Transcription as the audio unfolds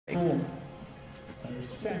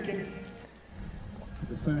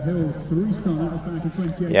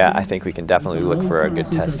Yeah, I think we can definitely look for a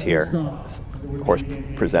good test here. This horse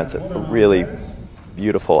presents a really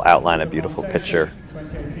beautiful outline, a beautiful picture.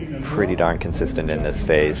 Pretty darn consistent in this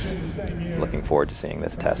phase. Looking forward to seeing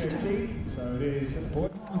this test.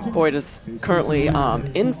 Boyd is currently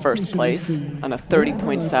in first place on a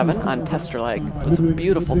 30.7 on tester leg. It was a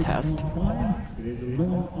beautiful test.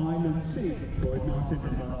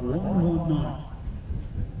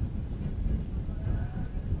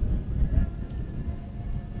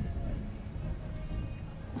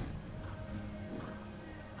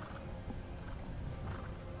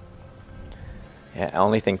 Yeah,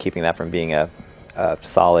 only thing keeping that from being a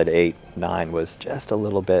solid 8-9 was just a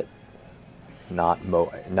little bit not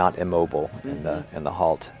immobile in the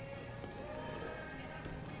halt.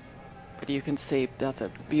 But you can see that's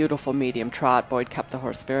a beautiful medium trot. Boyd kept the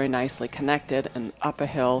horse very nicely connected and up a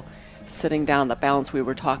hill, sitting down. The balance we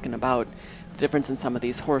were talking about, the difference in some of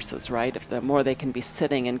these horses, right? If the more they can be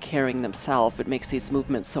sitting and carrying themselves, it makes these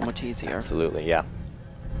movements so much easier. Absolutely, yeah.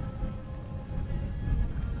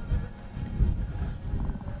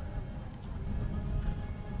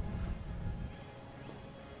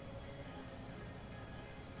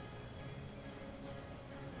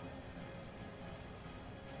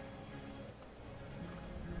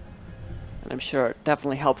 I'm sure it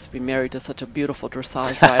definitely helps be married to such a beautiful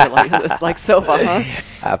dressage rider like this, like Silva, huh?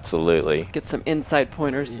 Absolutely. Get some inside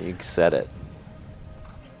pointers. You said it.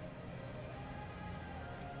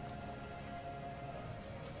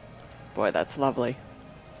 Boy, that's lovely.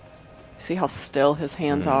 See how still his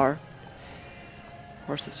hands are?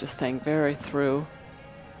 Horse is just staying very through.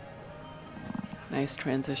 Nice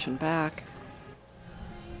transition back.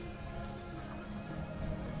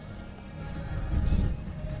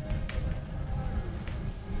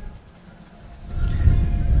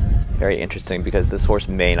 Very interesting because this horse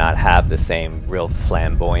may not have the same real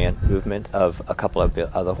flamboyant movement of a couple of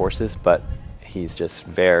the other horses, but he's just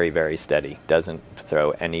very, very steady. Doesn't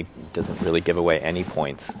really give away any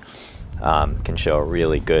points. Can show a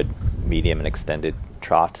really good medium and extended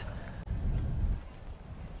trot.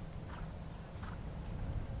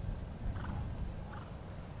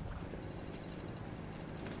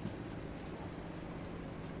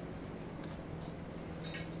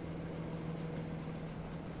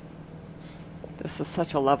 This is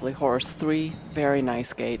such a lovely horse. 3 very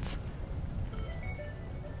nice gaits.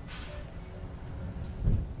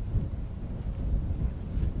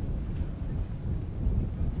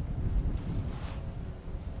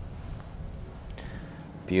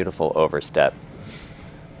 Beautiful overstep.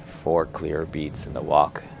 4 clear beats in the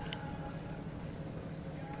walk.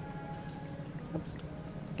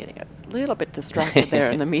 Getting a little bit distracted there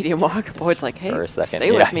in the medium walk. Boyd's like, hey, for a second.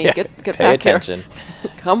 stay with me. Get Pay back attention.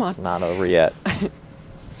 Here. Come on. It's not over yet.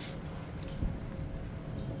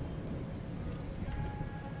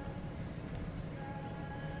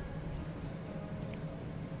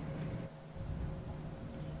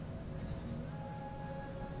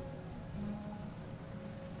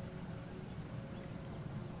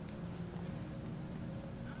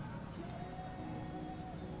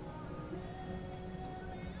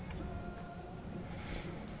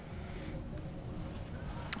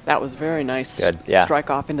 That was very nice. Good, yeah. Strike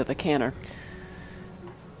off into the canter.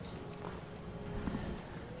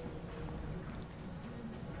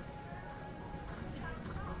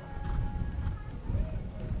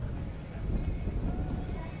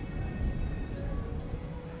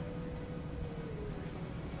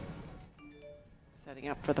 Setting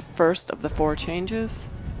up for the first of the 4 changes.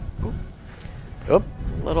 Oop.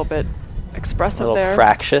 A little bit expressive A little there.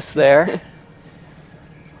 fractious there.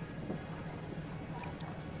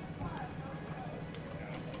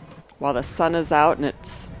 While the sun is out and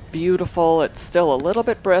it's beautiful, it's still a little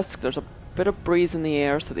bit brisk. There's a bit of breeze in the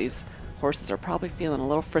air, so these horses are probably feeling a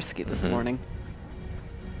little frisky this morning.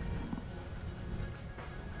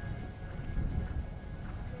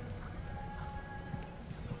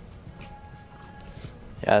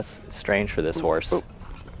 Yeah, it's strange for this horse.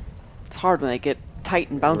 It's hard when they get tight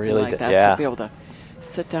and bouncy Really like that yeah. to be able to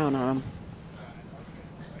sit down on them.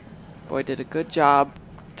 Boyd did a good job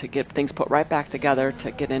to get things put right back together to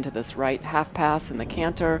get into this right half pass in the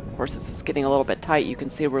canter. Horse is just getting a little bit tight. You can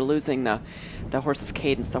see we're losing the horse's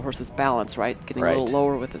cadence, the horse's balance, right? Getting a little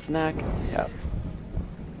lower with his neck. Yeah.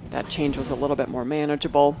 That change was a little bit more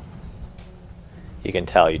manageable. You can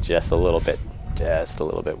tell he's just a little bit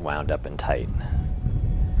wound up and tight.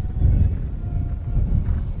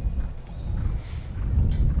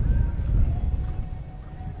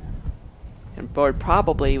 And Boyd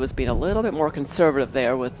probably was being a little bit more conservative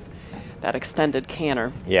there with that extended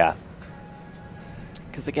canter. Yeah.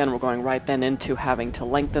 Because again, we're going right then into having to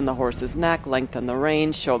lengthen the horse's neck, lengthen the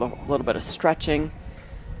rein, show a little bit of stretching.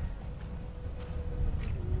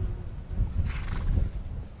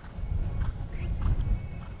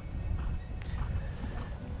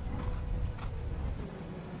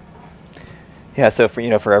 Yeah, so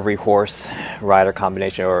for every horse rider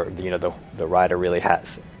combination, or the rider really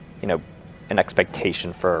has an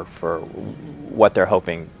expectation for what they're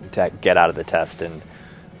hoping to get out of the test, and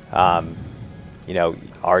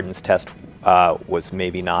Arden's test was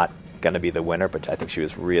maybe not going to be the winner, but I think she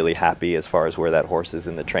was really happy as far as where that horse is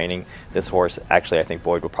in the training. This horse, actually, I think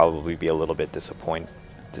Boyd will probably be a little bit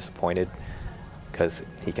disappointed because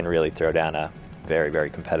he can really throw down a very, very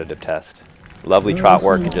competitive test. Lovely trot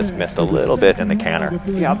work and just missed a little bit in the canter.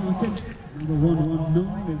 Yep.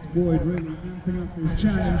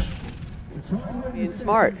 Being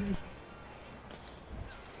smart.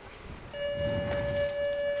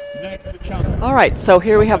 All right, so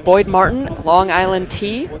here we have Boyd Martin, Long Island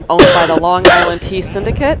Tea, owned by the Long Island Tea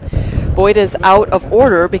Syndicate. Boyd is out of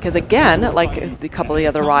order because, again, like a couple of the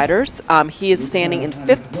other riders, he is standing in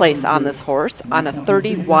 5th place on this horse on a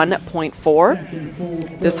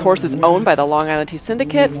 31.4. This horse is owned by the Long Island Tea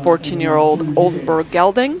Syndicate, 14-year-old Oldenburg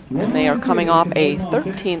Gelding, and they are coming off a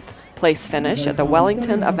 13th place finish at the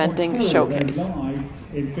Wellington Eventing Showcase.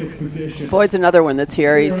 Boyd's another one that's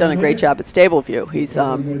here. He's done a great job at Stable View. He's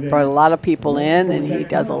brought a lot of people in, and he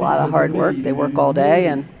does a lot of hard work. They work all day,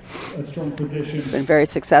 and he's been very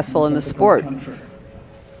successful in the sport.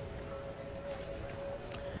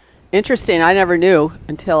 Interesting, I never knew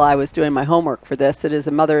until I was doing my homework for this that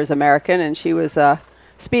his mother is American, and she was a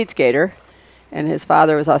speed skater, and his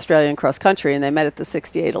father was Australian cross country, and they met at the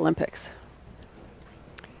 '68 Olympics.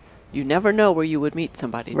 You never know where you would meet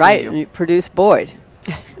somebody, Right, do you? and he produced Boyd.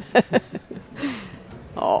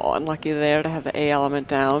 Oh, unlucky there to have the A element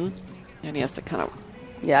down. And he has to kind of...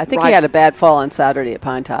 Yeah, I think he had a bad fall on Saturday at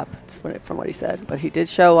Pine Top, from what he said. But he did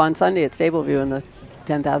show on Sunday at Stable View in the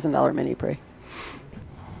 $10,000 mini Prix.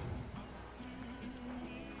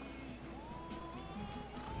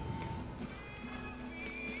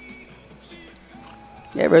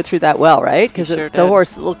 Yeah, he rode through that well, right? Because Sure the did.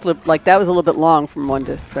 horse looked like that was a little bit long from A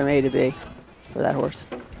to B for that horse.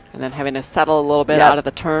 And then having to settle a little bit Yep. out of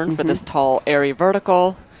the turn for this tall, airy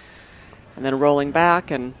vertical. And then rolling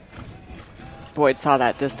back, and Boyd saw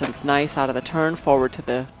that distance nice out of the turn, forward to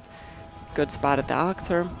the good spot at the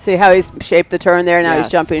Oxer. See how he's shaped the turn there? Now Yes.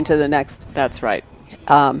 he's jumping to the next. That's right. He's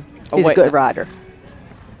a wait, good no. rider.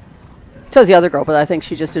 So is the other girl, but I think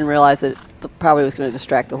she just didn't realize that it probably was going to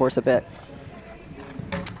distract the horse a bit.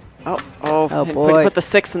 Oh, and boy. put the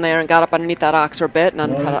 6 in there and got up underneath that Oxer bit,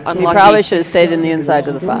 and had an He unlucky... probably should have stayed in the inside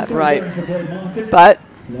to the 5. Right. But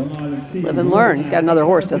live and learn. He's got another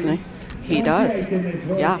horse, doesn't he? He does.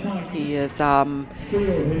 Yeah. He is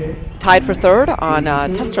tied for 3rd on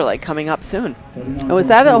Testerleg coming up soon. And was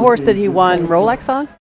that a horse that he won Rolex on?